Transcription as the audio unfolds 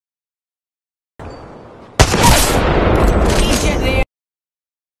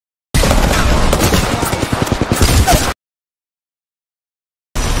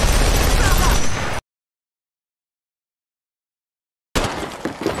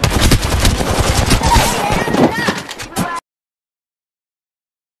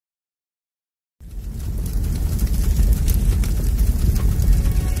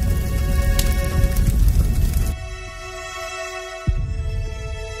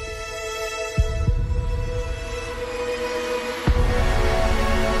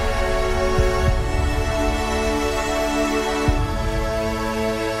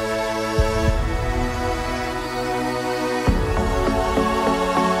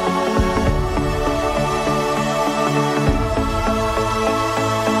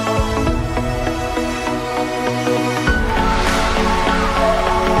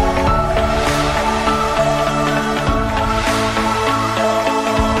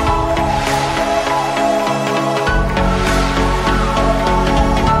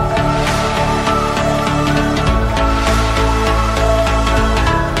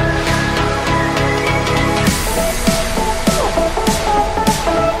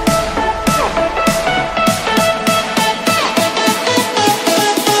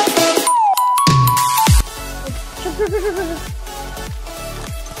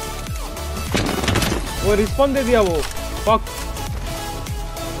Response दे दिया वो। Fuck.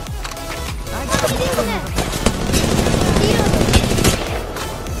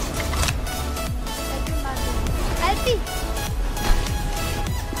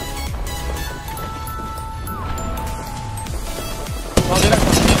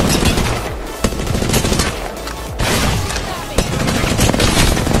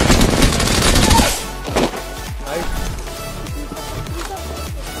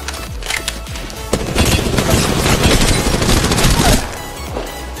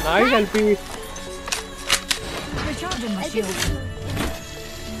 Nice LP. Recharging my shield.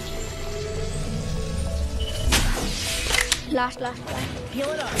 Last.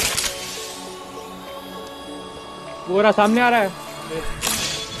 Heal it up. पूरा सामने आ रहा है।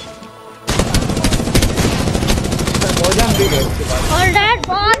 बहुत जाम भी है उसके बाद। All that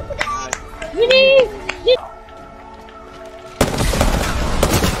ball. Winnie.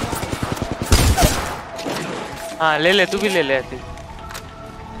 हाँ ले तू भी ले ऐसे।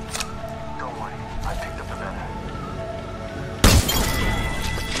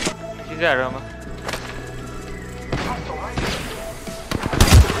 जा रहा हूँ मैं।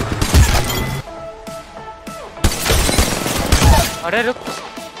 अरे रुक,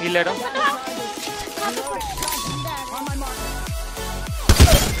 हील ले रहा हूँ।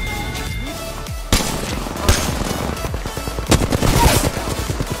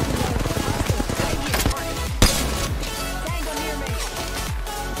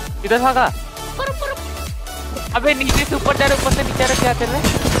 इधर भागा। अबे नीचे से ऊपर जा रहा, ऊपर से नीचे रहा, क्या कर रहे?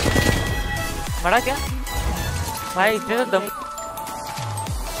 मरा क्या भाई? इसने तो दम।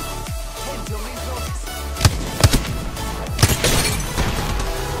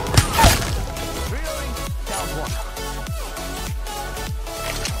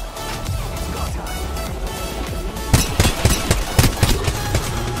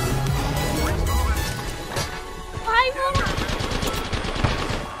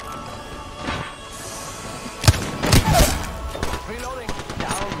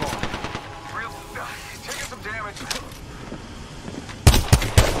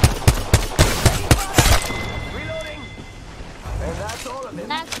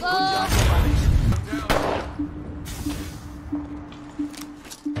 Let's go.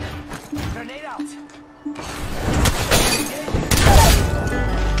 Grenade out.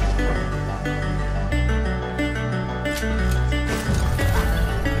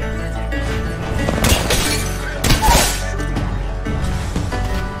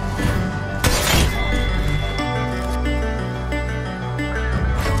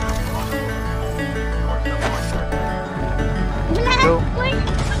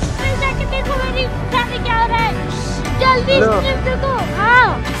 जल्दी स्ट्रिप देखो। हाँ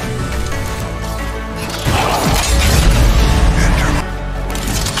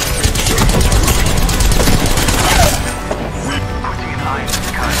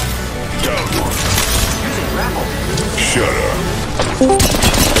Shut up.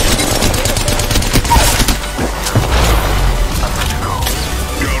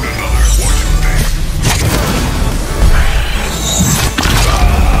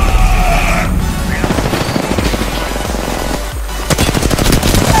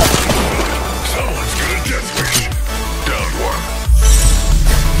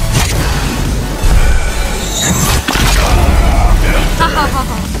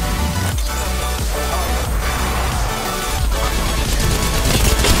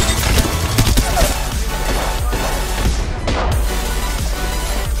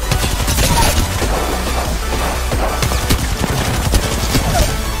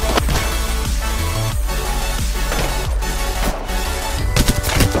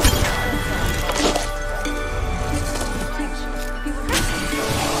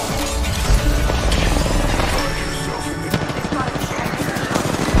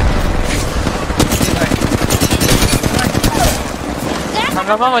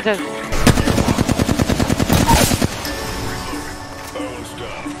 Mama macam.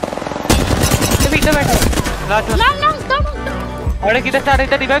 Tapi kita बैठे. Last. अरे किधर स्टार्ट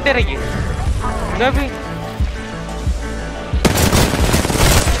इधर रिवाइव दे रही है. रिवाइव भी.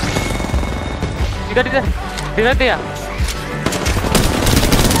 इधर रिवाइव दिया.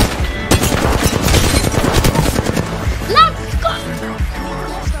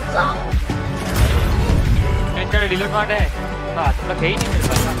 चल डिलीट मार है. हाँ तुम लोग है ही नहीं मेरे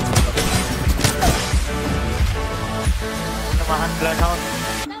पास. तो महान प्लेटफॉर्म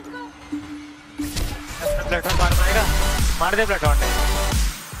मार पाएगा. मार दे प्लेटफॉर्म ने.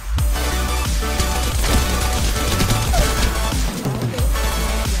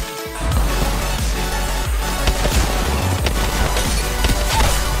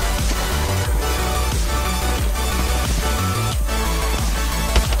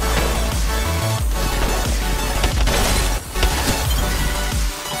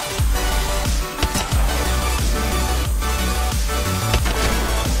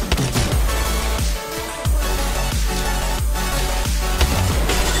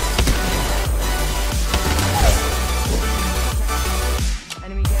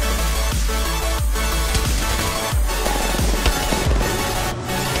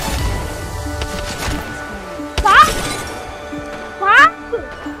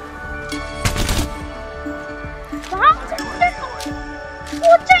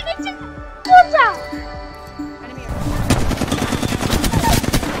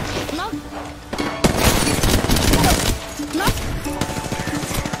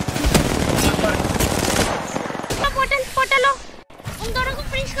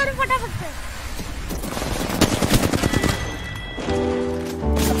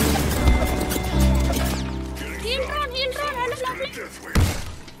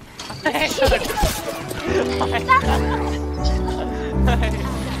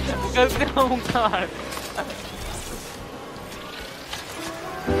 गलती से मुंगा मार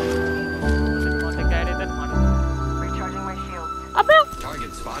अबे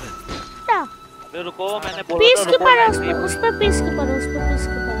क्या अरे रुको मैंने बोला पीस था के पर रुको उस पे पीस के पर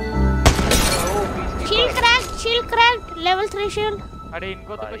शील्ड क्रैक्ड लेवल 3 शील्ड अरे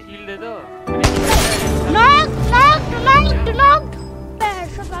इनको तो कोई शील्ड दे दो नॉक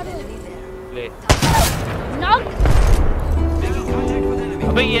हेडशॉट मारो ले नॉक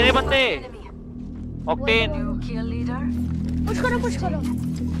अबे ये रे बंदे ऑक्टेन पुश करो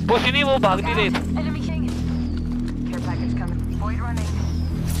पुश नहीं वो भाग नहीं रहे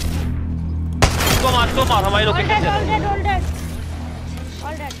इसको मार हमारी location all dead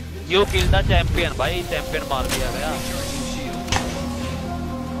you kill the champion भाई चैंपियन मार दिया गया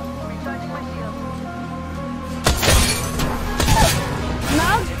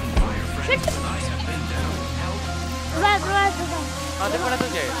नॉक शिट रिवाइव आधे पड़ा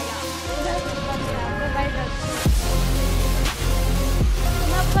तुझे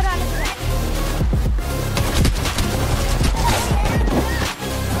नॉक करा ले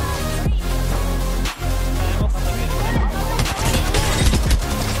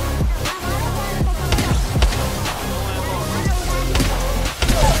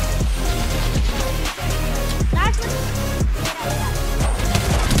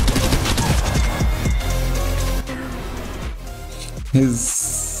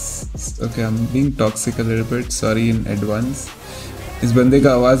Okay, I'm being toxic a little bit, sorry in advance. इस बंदे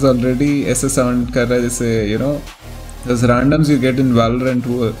का आवाज ऑलरेडी ऐसे साउंड कर रहा है जैसे you know those randoms you get in Valorant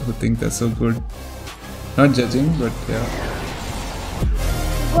who think they're so good. Not judging, but yeah.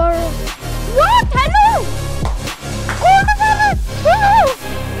 What? Hello?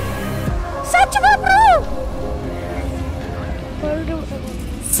 सच में bro?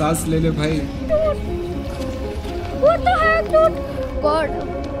 सांस ले ले भाई. What the heck, dude? God.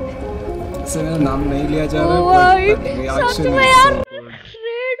 से मेरा नाम नहीं लिया जा रहा है but reaction is so good.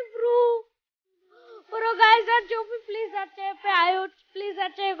 Great bro. Bro guys यार जो भी प्लीज चैनल पे आए हो प्लीज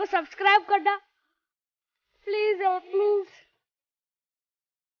चैनल को सब्सक्राइब करना. Please please.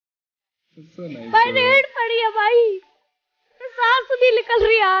 So nice. भाई रेड पड़ी है भाई. सांस नहीं निकल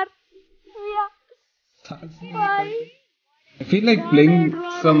रही यार. भाई. I feel like playing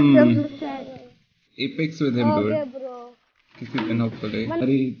some Apex with him, dude. Okay bro. किसी दिन hopefully.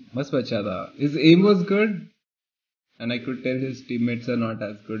 अरे मस्त बचा था. His aim was good, and I could tell his teammates are not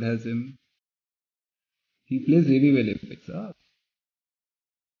as good as him. He plays really well Apex. Huh?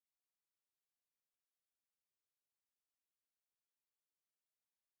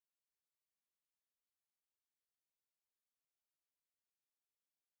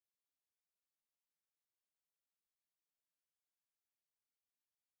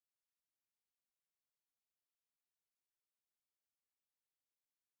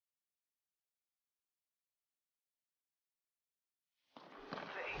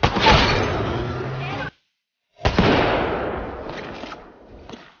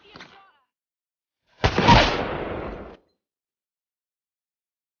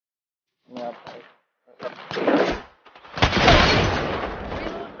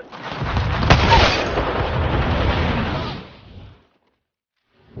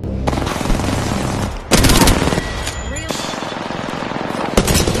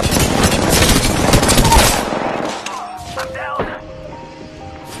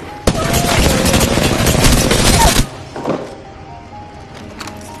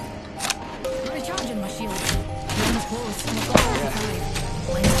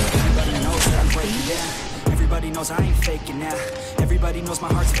 Everybody knows I ain't faking now. Everybody knows my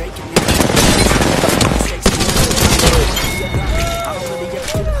heart's faking now. I don't really ever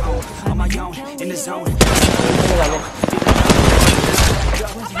feel at home. On my own, in the zone.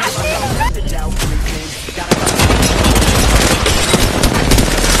 The doubt creeping. Gotta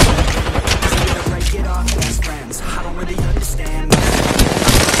break it off, best friends. I don't really understand.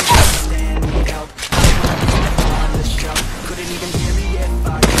 Need help. On the show. Couldn't even hear me if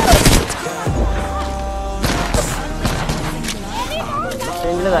I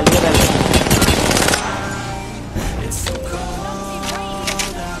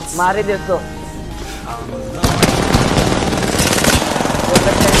मारे दे तो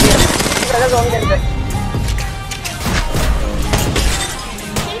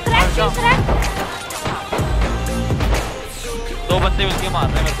दो बंदे मिलके मार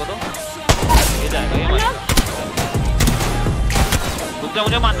रहे हैं मेरे को तो ये जाएगा ये मारेगा रुक जा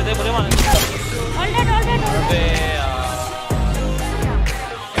मुझे मारने दे अबे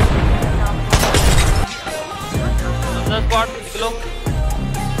यार स्क्वाड निकलो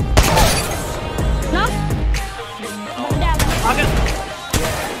आगे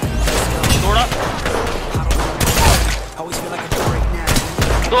थोड़ा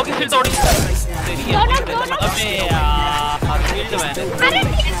दो की सिल तोड़ी तेरी है अबे यार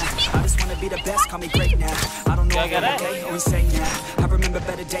फील्ड में क्या कह रहा है I remember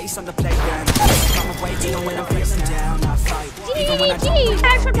better days on the playground. I'm away, even when I'm feeling down. I fight, even when I don't know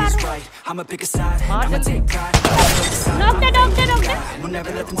what is right. I'ma pick a side, I'ma take pride. Will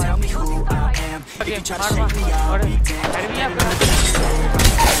never let them tell me who I am. If you try to shake me, I'll be damned.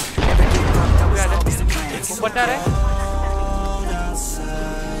 ऊपर जा रहे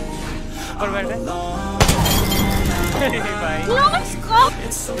ऊपर बैठे भाई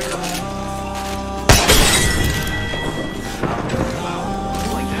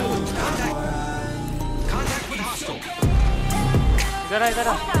इधर आ इधर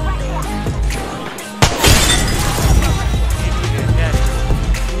आ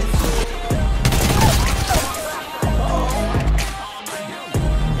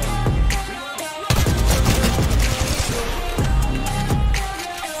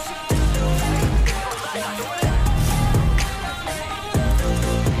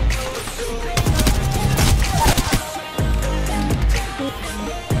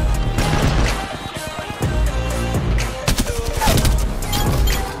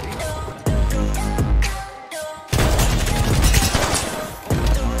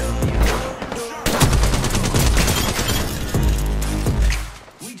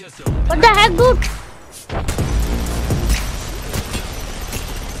What the heck, dude?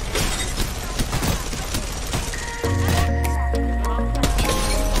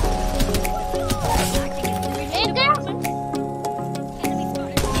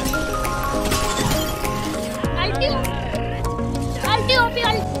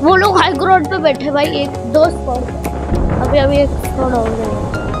 वो लोग हाई ग्राउंड पे बैठे भाई, एक दो स्पॉट अभी एक स्पॉट हो गया।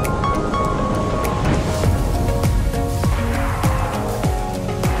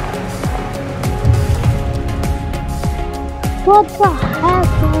 What the heck?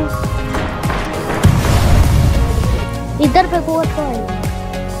 इधर पे बहुत है।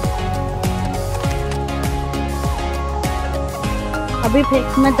 अभी फेंक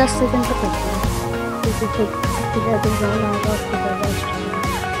मैं 10 सेकंड तक करती हूँ। किसी फेंक किधर तो जाना होगा उसके बाद।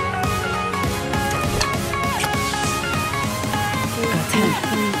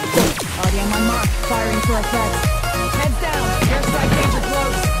 Already on my mark, firing to our threats. Heads down, airstrike danger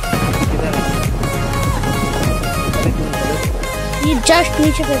close. ये जस्ट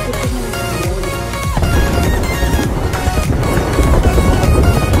नीचे पे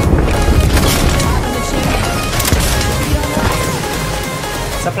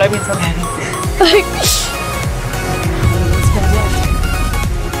सप्लाई भी सब है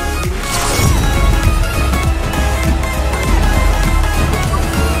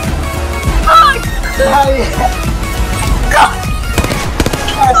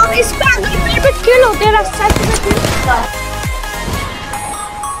इस पे किल हो तेरा सच में किल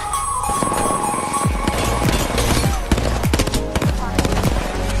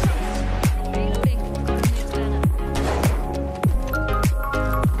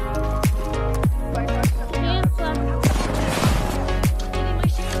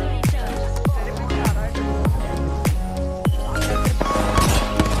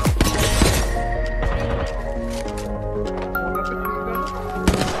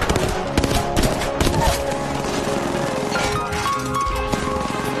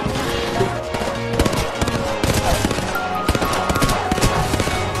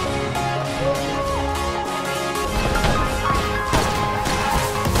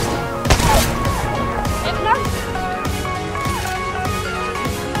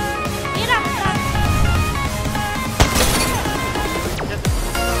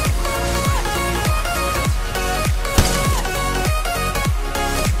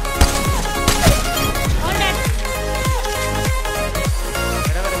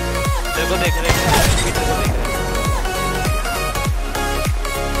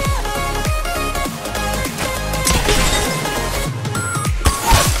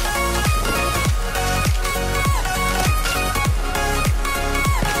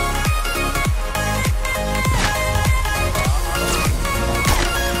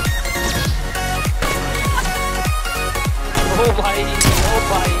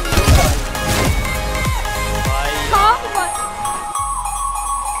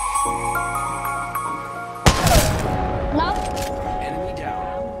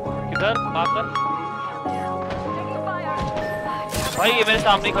भाई ये मेरे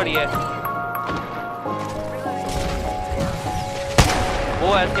सामने खड़ी है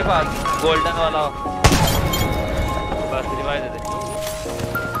वो है इसके पास गोल्डन वाला बस रिवाइव दे दे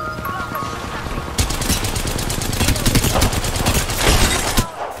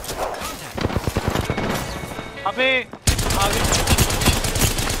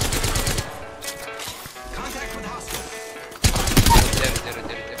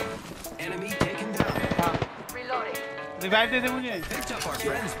रिवाइव दे दे मुझे।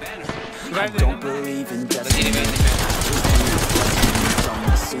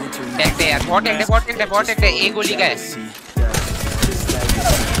 टैग दे यार, बहुत टैग दे, एक गोली का है।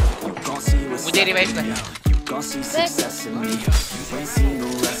 मुझे रिवाइव कर।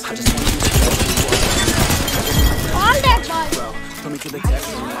 All that boy.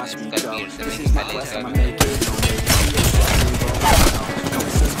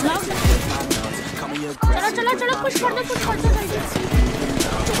 चलो पुश कर दो जल्दी।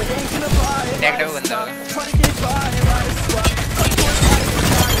 टैग दे वो बंदा होगा।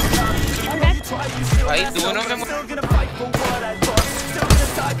 भाई दोनों में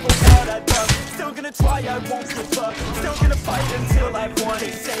Still gonna try, I won't give up. Still gonna fight until I've won.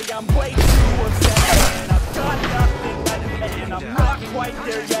 They say I'm way too upset, and I've got nothing left, and I'm not quite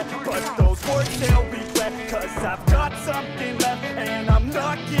there yet. But those words they'll regret, 'cause I've got something left, and I'm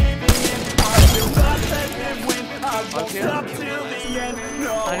not giving in. I will not let them win. I won't stop till the end.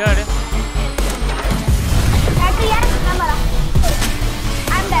 No.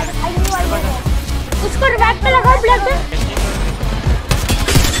 I'm dead. I knew I was dead. उसको revive पे लगाओ blood पे।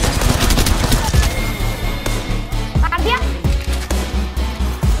 आ गया।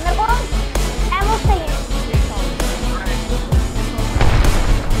 मेरे को ammo चाहिए।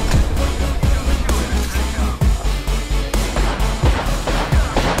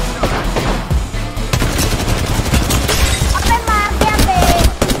 अबे मार दिया बे।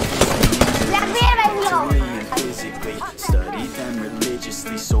 ब्लड भी है वैसे लगाओ। Study them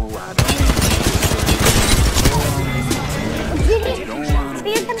religiously, so I don't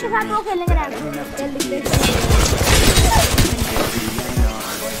के साथ वो खेलेंगे रैंक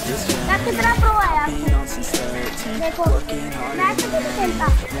मैं कितना प्रो है यार देखो मैं तो नहीं खेलता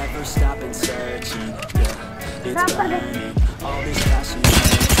ड्रॉप कर दे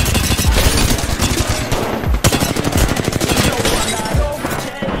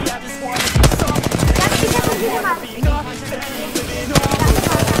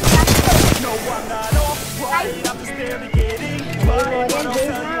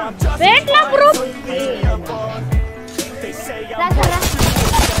wait La group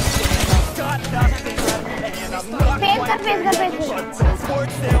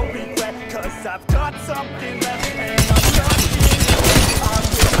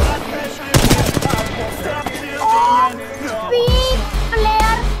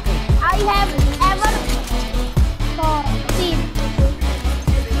player I have ever seen.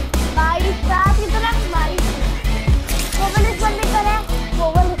 भाई साथ की तरफ भाई गोवल इस बंदे पर है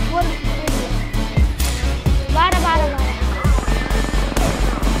गोवल बारह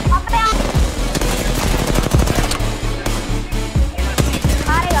अपने आप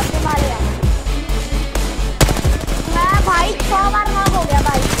मारेगा मैं भाई 100 बार नॉक हो गया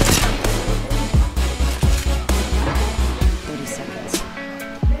भाई 30 seconds.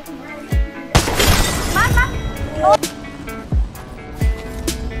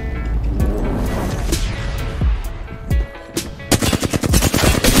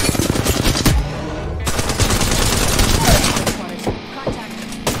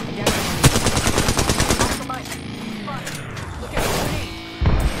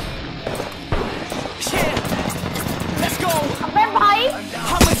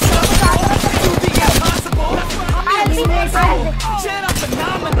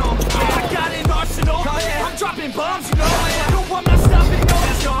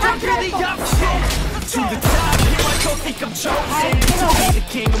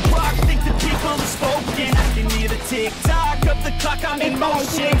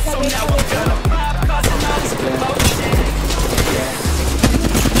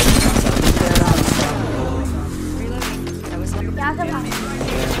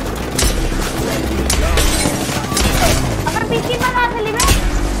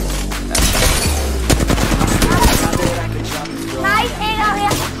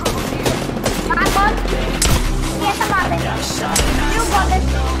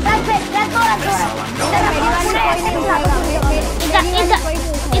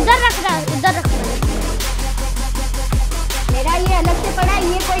 मार इधर रख मेरा ये अलग से पड़ा है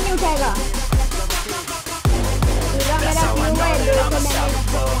ये कोई नहीं उठाएगा पूरा मेरा क्यों है देखो मैंने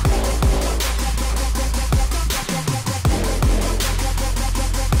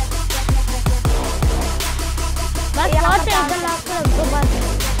बस बहुत है इधर आपको तो बस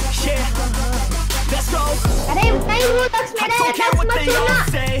अरे नहीं वो तक मेरा है बस मत छूना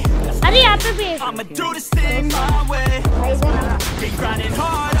अरे यहाँ पे भी I'ma do this thing my way. Been grinding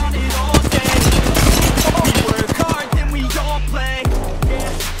hard on it all day. We work hard, then we all play.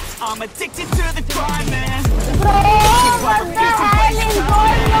 I'm addicted to the grind, man. Bro, what the hell is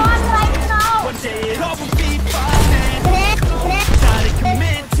going on right now? One day it all will be fine, man.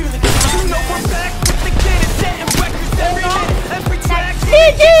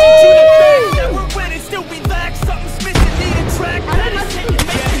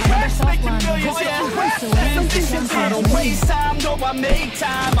 I make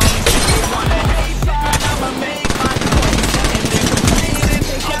time. All these people wanna hate, but I'ma make my place. And they're complaining,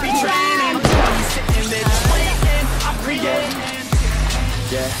 I'll be training. I'll be sitting there just waiting, I'm creating.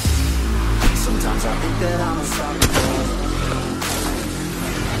 Yeah, sometimes I think that I'm unstoppable.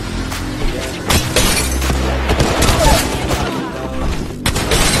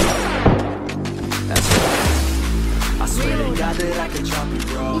 That's right. I swear to God that I can drop it,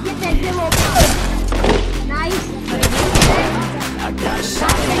 bro. Nice. I got a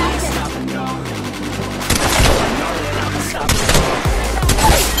shot at it, stop and go. I know that I'm unstoppable.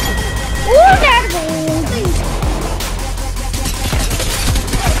 Ooh, that's gold.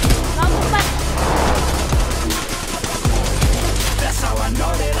 That's how I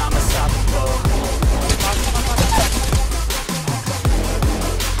know that I'm unstoppable.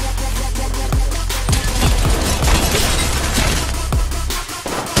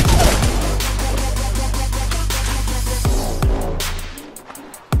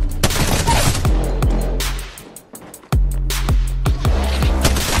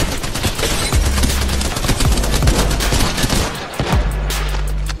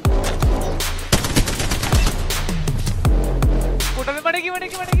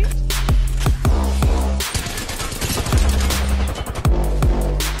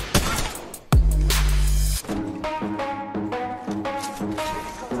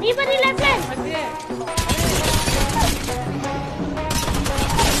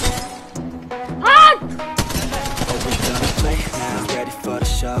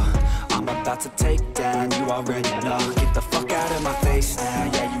 I'm about to take down, you already know. Get the fuck out of my face now,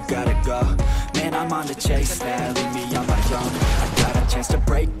 yeah, you gotta go. Man, I'm on the chase now, leave me on my own. I got a chance to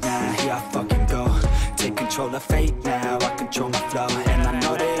break now, here I fucking go. Take control of fate now, I control my flow. And I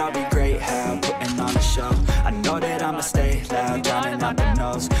know that I'll be great, how putting on a show. I know that I'ma stay loud, drowning out the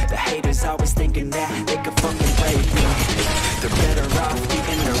nose. The haters always thinking that they can fucking break me. They're better off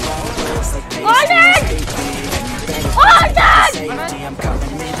eating their own words like they safety, I'm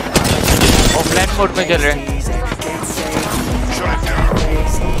coming in. Offline mode में चल रहे हैं।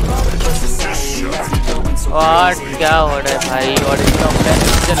 और क्या हो रहा है भाई, और इसमें ऑफलाइन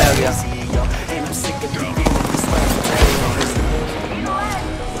चला गया।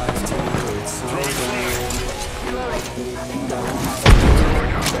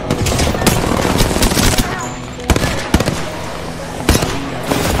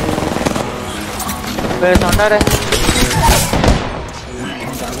 मेरे साउंडर है।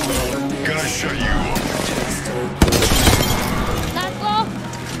 Gonna show you.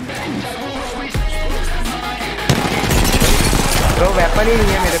 तो वेपन ही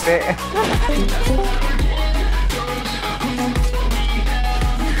नहीं है मेरे पे।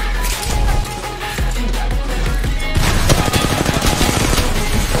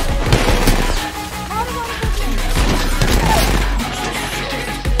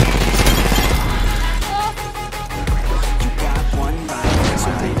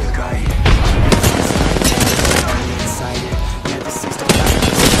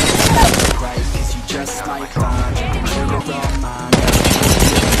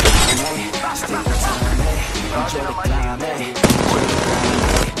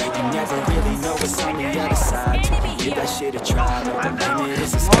 You never really know what's on the other side. Give that shit a try, but the limit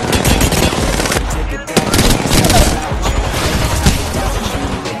is the sky.